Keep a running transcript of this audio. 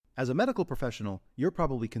As a medical professional, you're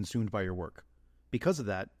probably consumed by your work. Because of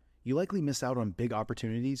that, you likely miss out on big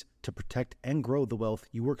opportunities to protect and grow the wealth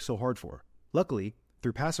you work so hard for. Luckily,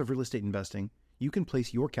 through passive real estate investing, you can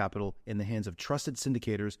place your capital in the hands of trusted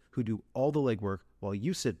syndicators who do all the legwork while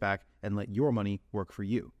you sit back and let your money work for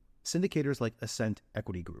you. Syndicators like Ascent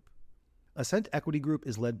Equity Group. Ascent Equity Group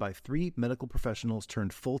is led by 3 medical professionals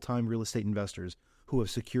turned full-time real estate investors who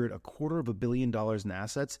have secured $250 million in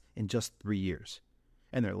assets in just 3 years.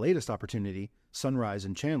 And their latest opportunity, Sunrise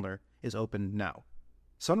in Chandler, is open now.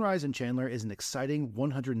 Sunrise in Chandler is an exciting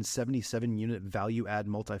 177-unit value-add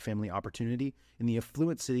multifamily opportunity in the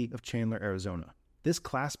affluent city of Chandler, Arizona. This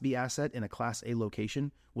Class B asset in a Class A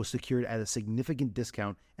location was secured at a significant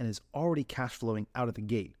discount and is already cash flowing out of the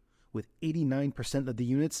gate, with 89% of the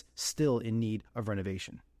units still in need of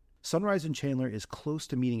renovation. Sunrise in Chandler is close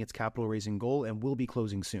to meeting its capital raising goal and will be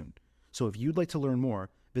closing soon. So if you'd like to learn more,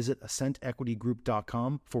 visit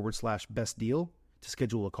ascentequitygroup.com/best deal to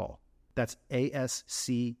schedule a call. That's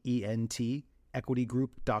ASCENT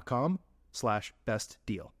equitygroup.com/best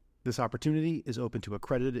deal. This opportunity is open to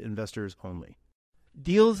accredited investors only.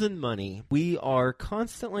 Deals and money. We are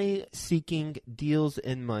constantly seeking deals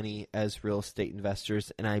and money as real estate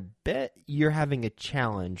investors, and I bet you're having a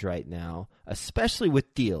challenge right now, especially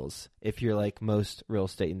with deals, if you're like most real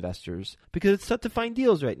estate investors, because it's tough to find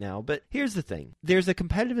deals right now. But here's the thing. There's a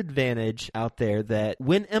competitive advantage out there that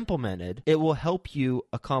when implemented, it will help you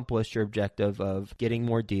accomplish your objective of getting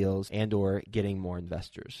more deals and or getting more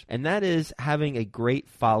investors. And that is having a great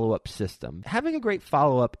follow-up system. Having a great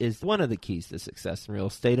follow-up is one of the keys to success in real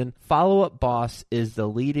estate, and Follow Up Boss is the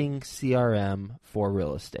leading CRM for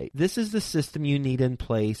real estate. This is the system you need in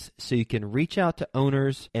place so you can reach out to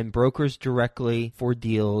owners and brokers directly for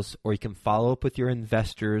deals, or you can follow up with your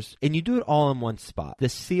investors, and you do it all in one spot. The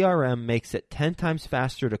CRM makes it 10 times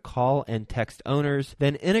faster to call and text owners,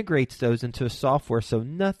 then integrates those into a software so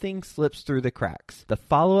nothing slips through the cracks. The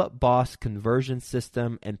Follow Up Boss conversion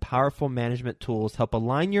system and powerful management tools help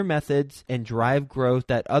align your methods and drive growth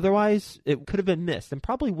that otherwise it could have been missed and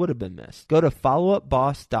probably would have been missed. Go to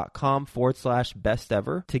followupboss.com/best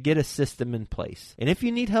ever to get a system in place. And if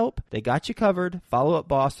you need help, they got you covered. Follow Up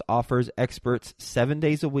Boss offers experts 7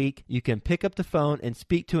 days a week. You can pick up the phone and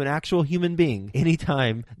speak to an actual human being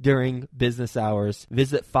anytime during business hours.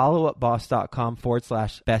 Visit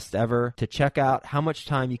followupboss.com/best ever to check out how much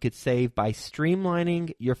time you could save by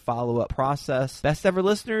streamlining your follow-up process. Best Ever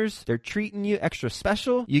listeners, they're treating you extra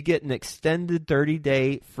special. You get an extended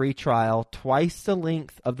 30-day free trial, twice the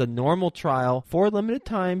length of the normal trial for a limited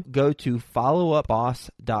time. Go to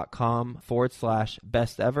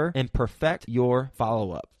followupboss.com/best ever and perfect your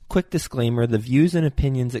follow-up. Quick disclaimer, the views and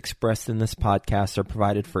opinions expressed in this podcast are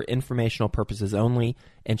provided for informational purposes only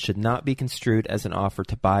and should not be construed as an offer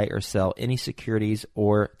to buy or sell any securities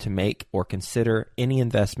or to make or consider any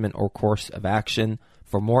investment or course of action.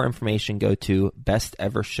 For more information, go to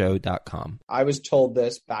bestevershow.com. I was told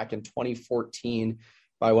this back in 2014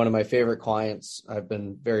 by one of my favorite clients. I've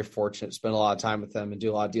been very fortunate to spend a lot of time with them and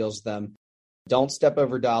do a lot of deals with them. Don't step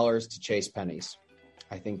over dollars to chase pennies.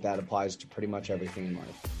 I think that applies to pretty much everything in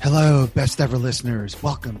life. Hello, Best Ever listeners.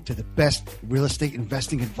 Welcome to the Best Real Estate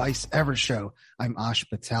Investing Advice Ever show. I'm Ash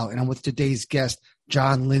Patel, and I'm with today's guest,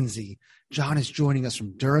 John Lindsay. John is joining us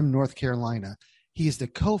from Durham, North Carolina. He is the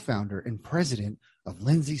co-founder and president of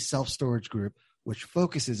Lindsay Self-Storage Group, which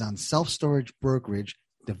focuses on self-storage brokerage,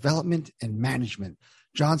 development, and management.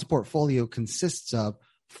 John's portfolio consists of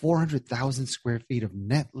 400,000 square feet of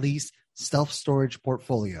net lease self-storage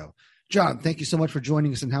portfolio. John, thank you so much for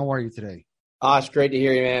joining us, and how are you today? It's great to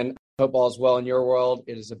hear you, man. Hope all is well in your world.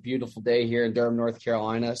 It is a beautiful day here in Durham, North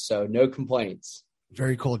Carolina, so no complaints.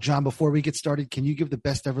 Very cool. John, before we get started, can you give the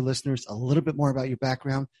Best Ever listeners a little bit more about your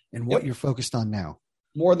background and what you're focused on now?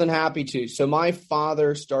 More than happy to. So my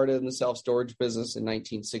father started in the self-storage business in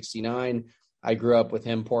 1969. I grew up with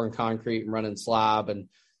him pouring concrete and running slab and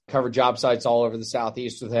covered job sites all over the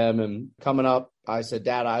Southeast with him. And coming up, I said,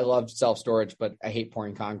 Dad, I loved self-storage, but I hate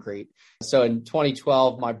pouring concrete. So in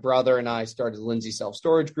 2012, my brother and I started Lindsay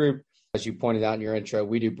Self-Storage Group. As you pointed out in your intro,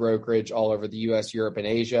 we do brokerage all over the U.S., Europe, and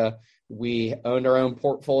Asia. We owned our own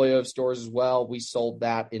portfolio of stores as well. We sold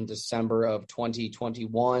that in December of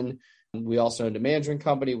 2021. We also owned a management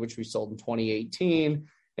company, which we sold in 2018.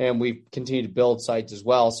 And we've continued to build sites as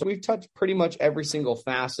well. So we've touched pretty much every single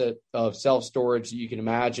facet of self-storage that you can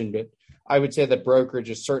imagine. But I would say that brokerage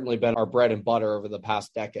has certainly been our bread and butter over the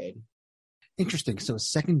past decade. Interesting. So a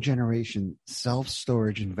second generation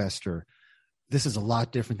self-storage investor. This is a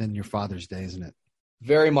lot different than your father's day, isn't it?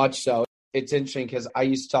 Very much so. It's interesting because I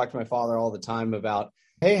used to talk to my father all the time about,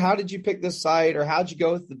 hey, how did you pick this site? Or how'd you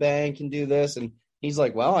go with the bank and do this? And He's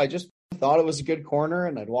like, well, I just thought it was a good corner,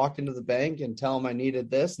 and I'd walk into the bank and tell them I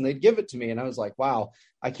needed this, and they'd give it to me. And I was like, wow,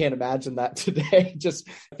 I can't imagine that today. Just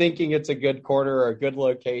thinking it's a good corner or a good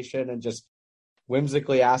location and just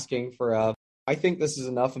whimsically asking for I think this is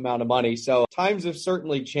enough amount of money. So times have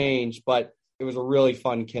certainly changed, but it was a really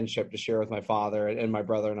fun kinship to share with my father and my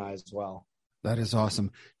brother and I as well. That is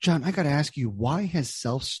awesome. John, I got to ask you, why has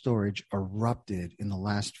self-storage erupted in the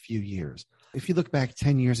last few years? If you look back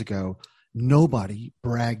 10 years ago, nobody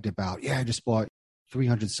bragged about, I just bought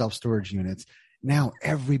 300 self-storage units. Now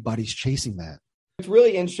everybody's chasing that. It's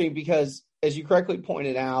really interesting because, as you correctly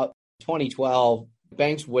pointed out, 2012,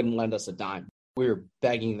 banks wouldn't lend us a dime. We were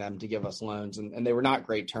begging them to give us loans, and they were not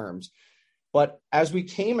great terms. But as we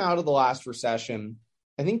came out of the last recession,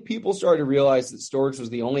 I think people started to realize that storage was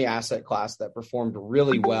the only asset class that performed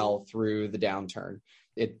really well through the downturn.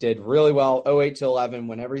 It did really well 08 to 11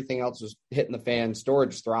 when everything else was hitting the fan.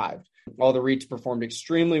 Storage thrived. All the REITs performed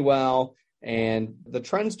extremely well, and the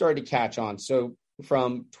trend started to catch on. So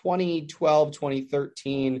from 2012,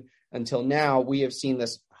 2013 until now, we have seen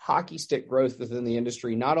this hockey stick growth within the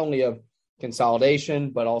industry, not only of consolidation,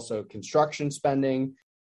 but also construction spending.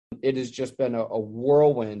 It has just been a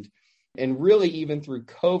whirlwind. And really, even through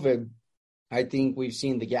COVID, I think we've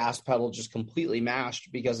seen the gas pedal just completely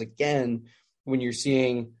mashed because, again, when you're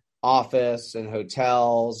seeing office and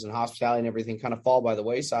hotels and hospitality and everything kind of fall by the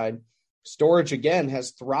wayside, storage, again,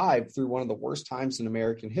 has thrived through one of the worst times in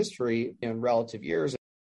American history in relative years.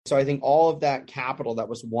 So I think all of that capital that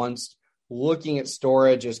was once looking at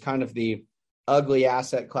storage as kind of the ugly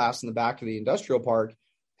asset class in the back of the industrial park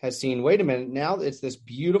has seen, wait a minute, now it's this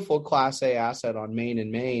beautiful Class A asset on Main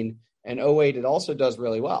and Main. And 08, it also does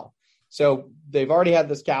really well. So they've already had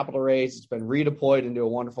this capital raise. It's been redeployed into a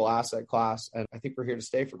wonderful asset class. And I think we're here to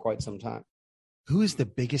stay for quite some time. Who is the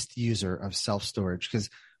biggest user of self-storage? Because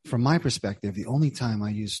from my perspective, the only time I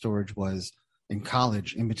used storage was in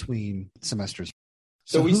college in between semesters.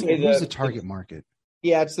 So who's the target market?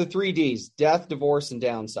 Yeah, it's the 3 Ds: death, divorce, and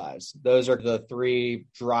downsize. Those are the three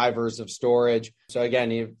drivers of storage. So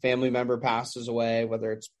again, if a family member passes away,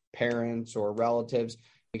 whether it's parents or relatives,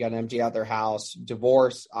 you got to empty out their house.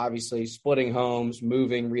 Divorce, obviously, splitting homes,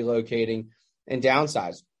 moving, relocating, and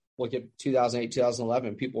downsize. Look at 2008,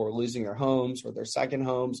 2011. People were losing their homes or their second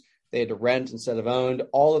homes. They had to rent instead of owned.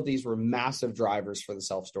 All of these were massive drivers for the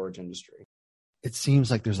self-storage industry. It seems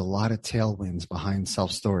like there's a lot of tailwinds behind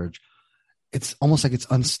self-storage. It's almost like it's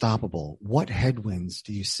unstoppable. What headwinds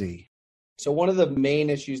do you see? So one of the main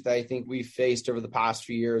issues that I think we've faced over the past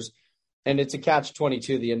few years, and it's a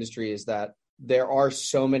catch-22 of the industry, is that there are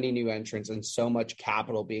so many new entrants and so much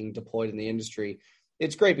capital being deployed in the industry.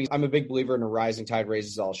 It's great because I'm a big believer in a rising tide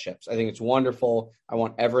raises all ships. I think it's wonderful. I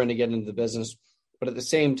want everyone to get into the business. But at the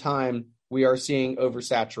same time, we are seeing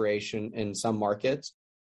oversaturation in some markets.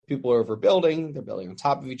 People are overbuilding. They're building on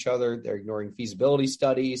top of each other. They're ignoring feasibility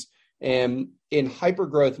studies. And in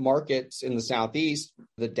hyper-growth markets in the Southeast,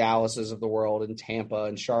 the Dallases of the world and Tampa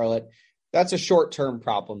and Charlotte, that's a short-term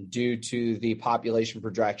problem due to the population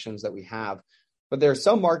projections that we have. But there are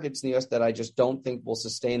some markets in the U.S. that I just don't think will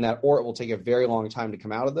sustain that, or it will take a very long time to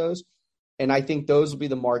come out of those. And I think those will be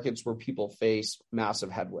the markets where people face massive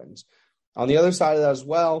headwinds. On the other side of that as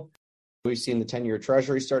well, we've seen the 10-year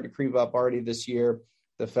Treasury start to creep up already this year.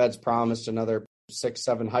 The Fed's promised another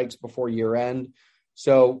 6-7 hikes before year end.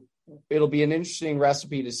 So it'll be an interesting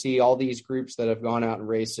recipe to see all these groups that have gone out and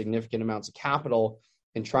raised significant amounts of capital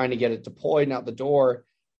and trying to get it deployed and out the door,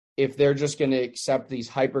 if they're just going to accept these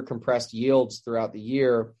hyper compressed yields throughout the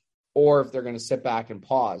year, or if they're going to sit back and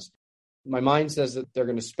pause. My mind says that they're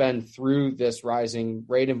going to spend through this rising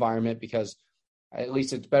rate environment because at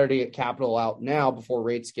least it's better to get capital out now before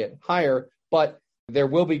rates get higher. But there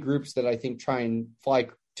will be groups that I think try and fly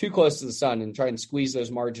too close to the sun and try and squeeze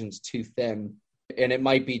those margins too thin. And it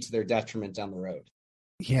might be to their detriment down the road.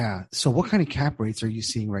 Yeah. So what kind of cap rates are you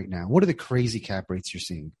seeing right now? What are the crazy cap rates you're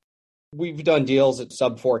seeing? We've done deals at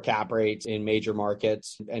sub-4 cap rates in major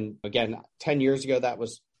markets. And again, 10 years ago, that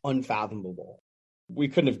was unfathomable. We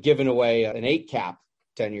couldn't have given away an 8 cap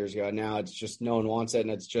 10 years ago. Now it's just no one wants it.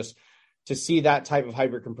 And it's just to see that type of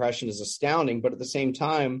hyper compression is astounding. But at the same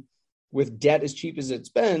time, with debt as cheap as it's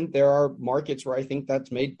been, there are markets where I think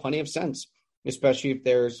that's made plenty of sense, especially if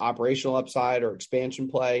there's operational upside or expansion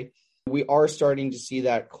play. We are starting to see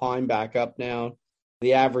that climb back up now.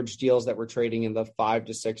 The average deals that we're trading in the 5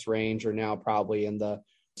 to 6 range are now probably in the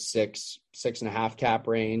 6.5 cap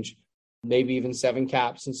range, maybe even 7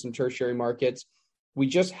 caps in some tertiary markets. We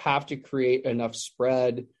just have to create enough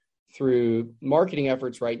spread through marketing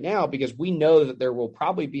efforts right now because we know that there will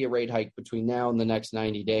probably be a rate hike between now and the next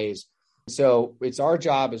 90 days. So it's our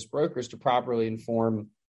job as brokers to properly inform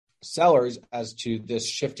sellers as to this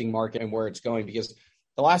shifting market and where it's going, because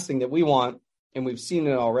the last thing that we want, and we've seen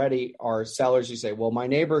it already, are sellers who say, well, my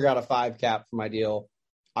neighbor got a 5 cap for my deal.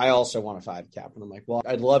 I also want a 5 cap. And I'm like, well,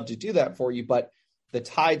 I'd love to do that for you, but the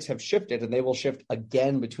tides have shifted and they will shift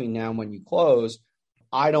again between now and when you close.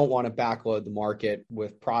 I don't want to backload the market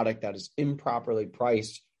with product that is improperly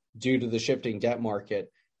priced due to the shifting debt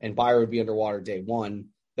market, and buyer would be underwater day one.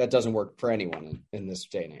 That doesn't work for anyone in this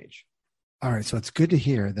day and age. All right. So it's good to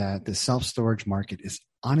hear that the self-storage market is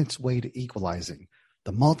on its way to equalizing.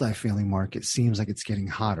 The multifamily market seems like it's getting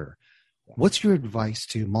hotter. What's your advice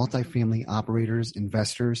to multifamily operators,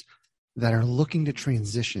 investors that are looking to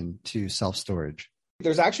transition to self-storage?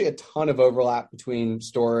 There's actually a ton of overlap between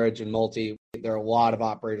storage and multi. There are a lot of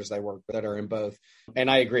operators I work with that are in both. And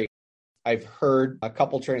I agree. I've heard a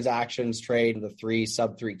couple transactions trade in the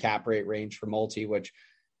sub 3 cap rate range for multi, which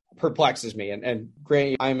perplexes me. And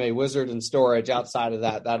granted, I'm a wizard in storage. Outside of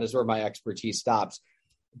that, that is where my expertise stops.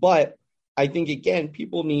 But I think, again,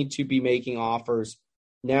 people need to be making offers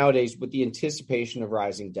nowadays with the anticipation of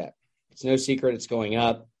rising debt. It's no secret it's going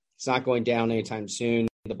up. It's not going down anytime soon.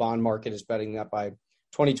 The bond market is betting that by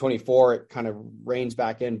 2024, it kind of reins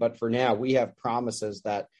back in. But for now, we have promises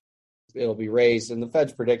that it'll be raised. And the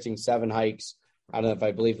Fed's predicting 7 hikes. I don't know if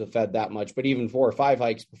I believe the Fed that much, but even 4 or 5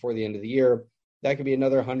 hikes before the end of the year, that could be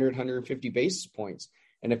another 100, 150 basis points.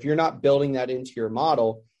 And if you're not building that into your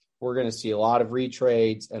model, we're going to see a lot of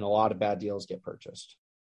retrades and a lot of bad deals get purchased.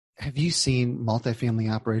 Have you seen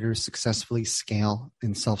multifamily operators successfully scale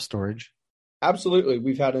in self-storage? Absolutely.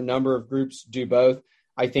 We've had a number of groups do both.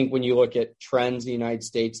 I think when you look at trends in the United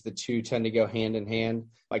States, the two tend to go hand in hand.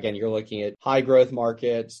 Again, you're looking at high growth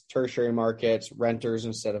markets, tertiary markets, renters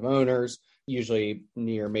instead of owners, usually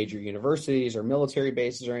near major universities or military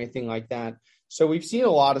bases or anything like that. So we've seen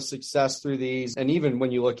a lot of success through these. And even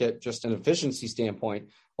when you look at just an efficiency standpoint,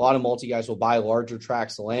 a lot of multi guys will buy larger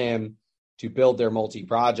tracts of land to build their multi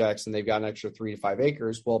projects, and they've got an extra 3 to 5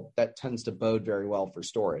 acres. Well, that tends to bode very well for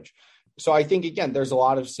storage. So I think, again, there's a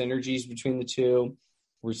lot of synergies between the two.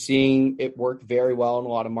 We're seeing it work very well in a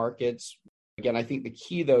lot of markets. Again, I think the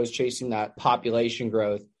key, though, is chasing that population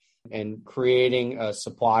growth and creating a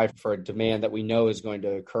supply for a demand that we know is going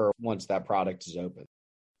to occur once that product is open.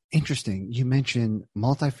 Interesting. You mentioned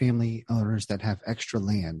multifamily owners that have extra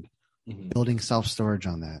land, building self-storage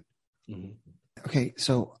on that. Okay,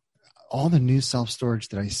 so all the new self-storage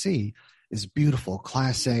that I see is beautiful,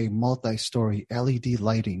 Class A, multi-story, LED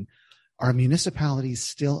lighting. Are municipalities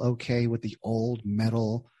still okay with the old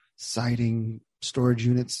metal siding storage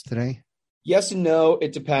units today? Yes and no.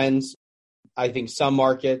 It depends. I think some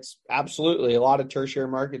markets, absolutely. A lot of tertiary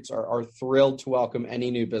markets are thrilled to welcome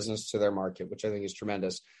any new business to their market, which I think is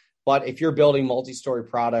tremendous. But if you're building multi-story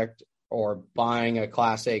product or buying a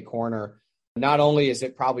Class A corner, not only is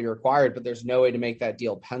it probably required, but there's no way to make that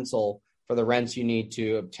deal pencil for the rents you need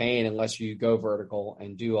to obtain unless you go vertical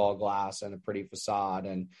and do all glass and a pretty facade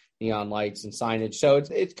and neon lights and signage. So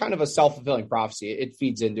it's kind of a self-fulfilling prophecy. It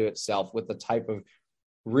feeds into itself with the type of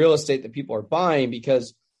real estate that people are buying,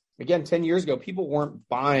 because, again, 10 years ago, people weren't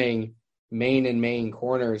buying main and main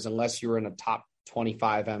corners unless you were in a top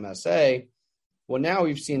 25 MSA. Well, now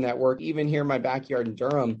we've seen that work. Even here in my backyard in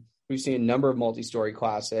Durham, we've seen a number of multi-story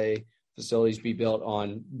Class A facilities be built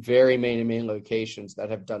on very main and main locations that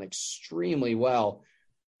have done extremely well.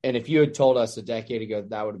 And if you had told us a decade ago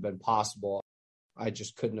that would have been possible, I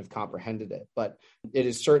just couldn't have comprehended it. But it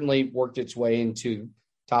has certainly worked its way into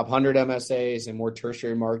top 100 MSAs and more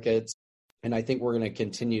tertiary markets. And I think we're going to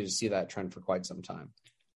continue to see that trend for quite some time.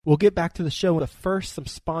 We'll get back to the show, but first, some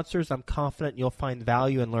sponsors I'm confident you'll find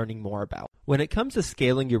value in learning more about. When it comes to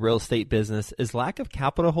scaling your real estate business, is lack of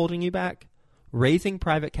capital holding you back? Raising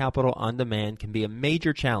private capital on demand can be a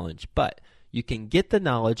major challenge, but you can get the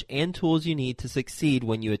knowledge and tools you need to succeed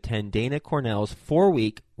when you attend Dana Cornell's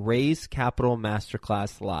 4-week Raise Capital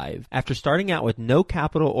Masterclass Live. After starting out with no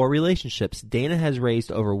capital or relationships, Dana has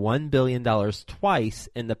raised over $1 billion twice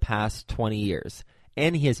in the past 20 years.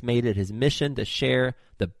 And he has made it his mission to share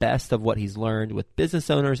the best of what he's learned with business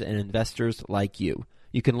owners and investors like you.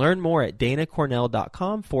 You can learn more at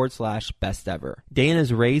danacornell.com/best ever.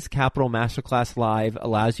 Dana's Raise Capital Masterclass Live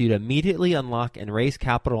allows you to immediately unlock and raise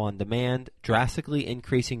capital on demand, drastically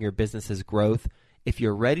increasing your business's growth. If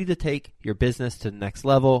you're ready to take your business to the next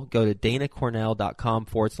level, go to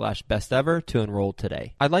danacornell.com/best ever to enroll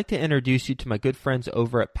today. I'd like to introduce you to my good friends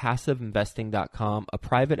over at PassiveInvesting.com, a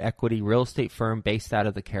private equity real estate firm based out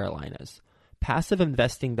of the Carolinas.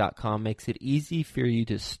 PassiveInvesting.com makes it easy for you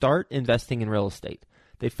to start investing in real estate.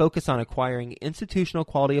 They focus on acquiring institutional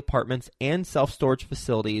quality apartments and self-storage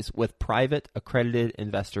facilities with private accredited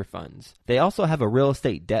investor funds. They also have a real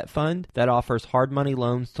estate debt fund that offers hard money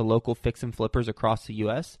loans to local fix and flippers across the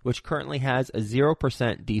U.S., which currently has a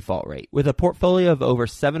 0% default rate. With a portfolio of over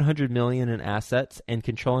 $700 million in assets and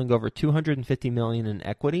controlling over $250 million in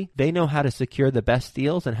equity, they know how to secure the best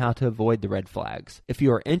deals and how to avoid the red flags. If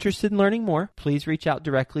you are interested in learning more, please reach out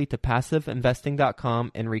directly to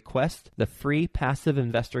PassiveInvesting.com and request the free Passive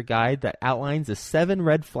Investor Guide that outlines the 7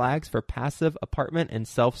 red flags for passive apartment and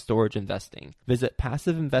self-storage investing. Visit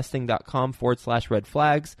PassiveInvesting.com/red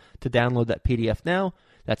flags to download that PDF now.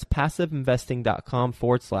 That's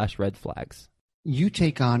PassiveInvesting.com/red flags. You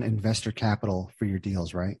take on investor capital for your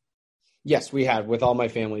deals, right? Yes, we had. With all my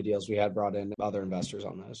family deals, we had brought in other investors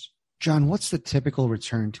on those. John, what's the typical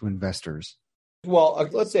return to investors? Well,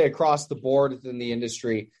 let's say across the board within the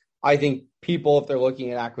industry, I think people, if they're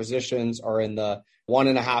looking at acquisitions, are in the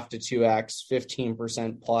 1.5 to 2x,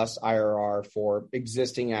 15% plus IRR for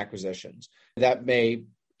existing acquisitions. That may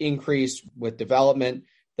increase with development.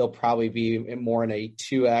 They'll probably be more in a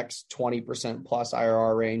 2x, 20% plus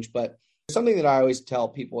IRR range. But something that I always tell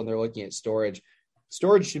people when they're looking at storage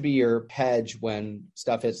should be your hedge when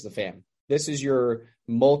stuff hits the fan. This is your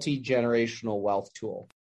multi-generational wealth tool.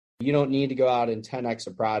 You don't need to go out and 10x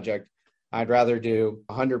a project. I'd rather do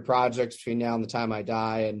 100 projects between now and the time I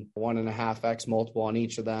die and 1.5x multiple on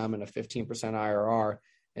each of them and a 15% IRR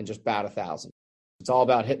and just bat 1,000. It's all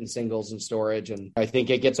about hitting singles in storage. And I think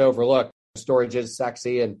it gets overlooked. Storage is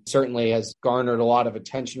sexy and certainly has garnered a lot of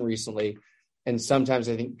attention recently. And sometimes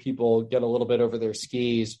I think people get a little bit over their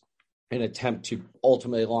skis and attempt to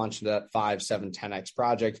ultimately launch that 5, 7, 10x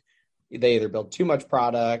project. They either build too much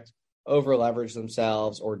product, over leverage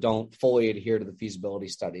themselves, or don't fully adhere to the feasibility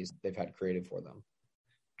studies they've had created for them.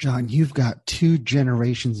 John, you've got 2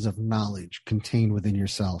 generations of knowledge contained within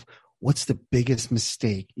yourself. What's the biggest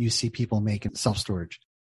mistake you see people make in self-storage?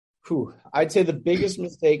 I'd say the biggest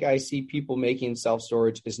mistake I see people making in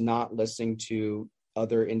self-storage is not listening to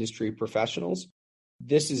other industry professionals.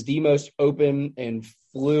 This is the most open and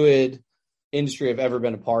fluid industry I've ever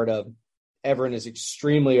been a part of. Everyone is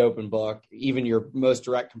extremely open book. Even your most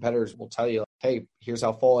direct competitors will tell you, hey, here's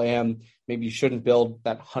how full I am. Maybe you shouldn't build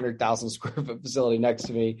that 100,000 square foot facility next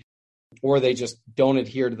to me. Or they just don't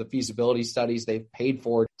adhere to the feasibility studies they've paid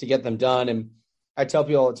for to get them done. And I tell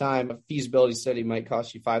people all the time, a feasibility study might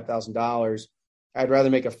cost you $5,000. I'd rather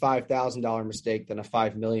make a $5,000 mistake than a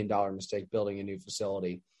 $5 million mistake building a new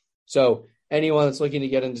facility. So anyone that's looking to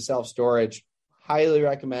get into self-storage, highly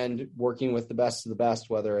recommend working with the best of the best,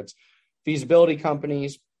 whether it's feasibility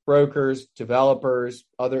companies, brokers, developers,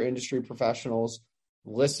 other industry professionals.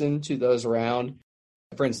 Listen to those around.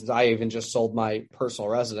 For instance, I even just sold my personal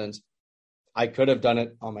residence. I could have done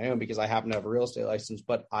it on my own because I happen to have a real estate license,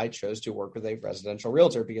 but I chose to work with a residential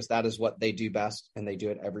realtor because that is what they do best and they do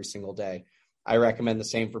it every single day. I recommend the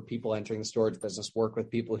same for people entering the storage business. Work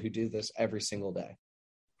with people who do this every single day.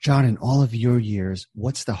 John, in all of your years,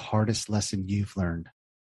 what's the hardest lesson you've learned?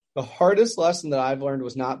 The hardest lesson that I've learned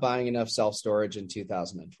was not buying enough self-storage in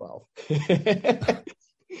 2012.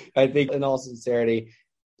 I think in all sincerity,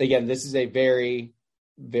 again, this is a very,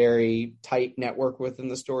 very tight network within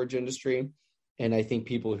the storage industry. And I think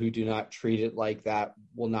people who do not treat it like that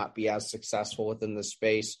will not be as successful within the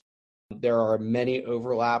space. There are many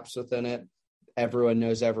overlaps within it. Everyone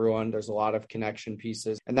knows everyone. There's a lot of connection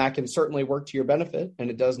pieces, and that can certainly work to your benefit. And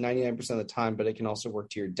it does 99% of the time, but it can also work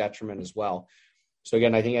to your detriment as well. So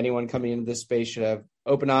again, I think anyone coming into this space should have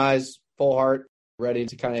open eyes, full heart, ready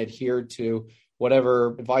to kind of adhere to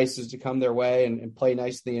whatever advice is to come their way and play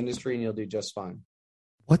nice in the industry, and you'll do just fine.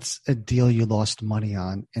 What's a deal you lost money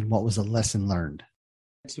on, and what was a lesson learned?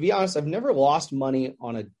 To be honest, I've never lost money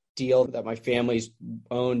on a deal that my family's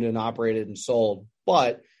owned and operated and sold,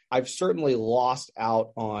 but I've certainly lost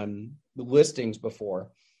out on listings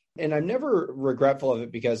before. And I'm never regretful of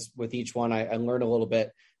it because with each one, I learn a little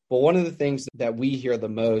bit. But one of the things that we hear the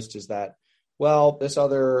most is that, well, this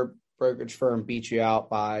other brokerage firm beat you out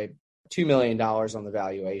by $2 million on the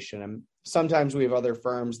valuation. And sometimes we have other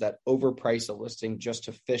firms that overprice a listing just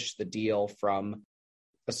to fish the deal from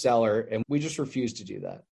a seller. And we just refuse to do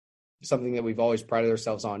that. Something that we've always prided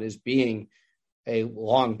ourselves on is being a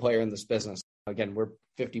long player in this business. Again, we're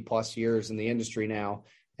 50 plus years in the industry now,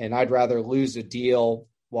 and I'd rather lose a deal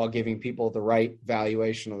while giving people the right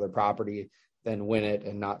valuation of their property than win it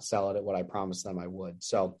and not sell it at what I promised them I would.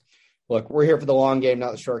 So look, we're here for the long game,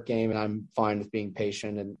 not the short game, and I'm fine with being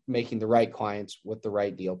patient and making the right clients with the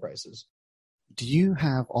right deal prices. Do you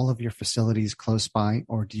have all of your facilities close by,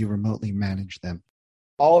 or do you remotely manage them?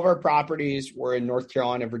 All of our properties were in North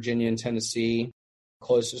Carolina, Virginia, and Tennessee.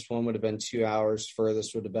 Closest one would have been 2 hours.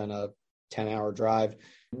 Furthest would have been a 10-hour drive.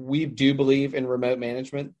 We do believe in remote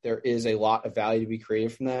management. There is a lot of value to be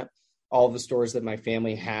created from that. All of the stores that my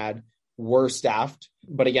family had were staffed.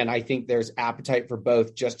 But again, I think there's appetite for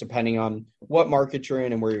both, just depending on what market you're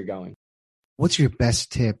in and where you're going. What's your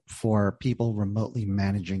best tip for people remotely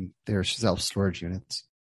managing their self-storage units?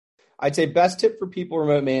 I'd say best tip for people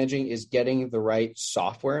remote managing is getting the right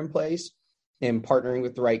software in place and partnering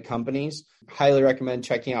with the right companies. Highly recommend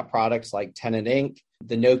checking out products like Tenant Inc.,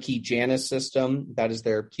 the Noke Janus system. That is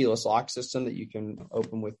their keyless lock system that you can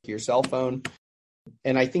open with your cell phone.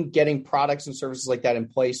 And I think getting products and services like that in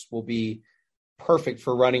place will be perfect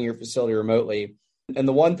for running your facility remotely. And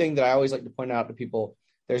the one thing that I always like to point out to people,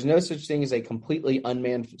 there's no such thing as a completely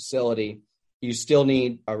unmanned facility. You still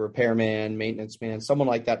need a repairman, maintenance man, someone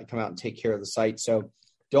like that to come out and take care of the site. So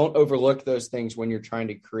don't overlook those things when you're trying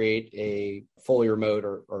to create a fully remote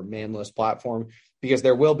or manless platform, because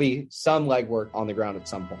there will be some legwork on the ground at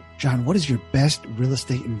some point. John, what is your best real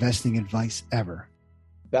estate investing advice ever?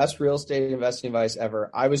 Best real estate investing advice ever.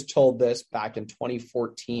 I was told this back in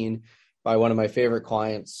 2014 by one of my favorite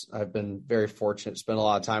clients. I've been very fortunate to spend a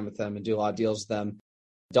lot of time with them and do a lot of deals with them.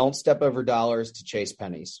 Don't step over dollars to chase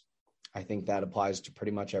pennies. I think that applies to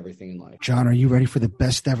pretty much everything in life. John, are you ready for the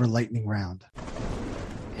best ever lightning round?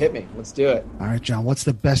 Hit me. Let's do it. All right, John, what's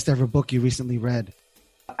the best ever book you recently read?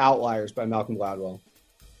 Outliers by Malcolm Gladwell.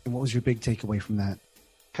 And what was your big takeaway from that?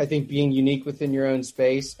 I think being unique within your own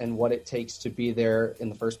space and what it takes to be there in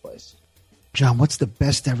the first place. John, what's the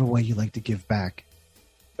best ever way you like to give back?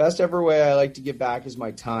 Best ever way I like to give back is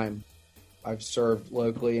my time. I've served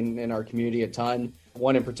locally in our community a ton.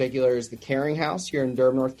 One in particular is the Caring House here in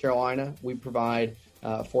Durham, North Carolina. We provide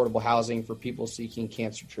affordable housing for people seeking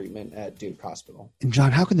cancer treatment at Duke Hospital. And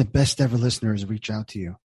John, how can the best ever listeners reach out to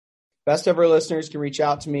you? Best ever listeners can reach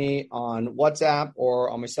out to me on WhatsApp or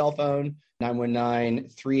on my cell phone,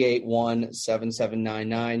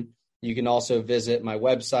 919-381-7799. You can also visit my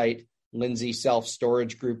website,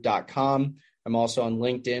 lindsayselfstoragegroup.com. I'm also on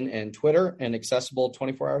LinkedIn and Twitter and accessible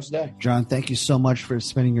 24 hours a day. John, thank you so much for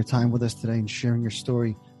spending your time with us today and sharing your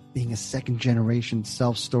story, being a second-generation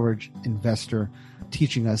self-storage investor,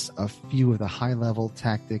 teaching us a few of the high-level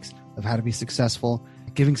tactics of how to be successful,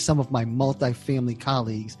 giving some of my multifamily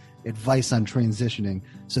colleagues advice on transitioning.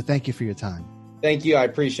 So thank you for your time. Thank you. I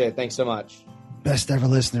appreciate it. Thanks so much. Best ever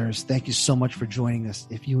listeners, thank you so much for joining us.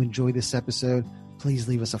 If you enjoyed this episode, please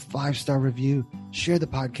leave us a 5-star review, share the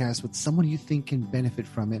podcast with someone you think can benefit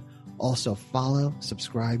from it. Also follow,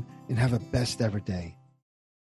 subscribe, and have a best ever day.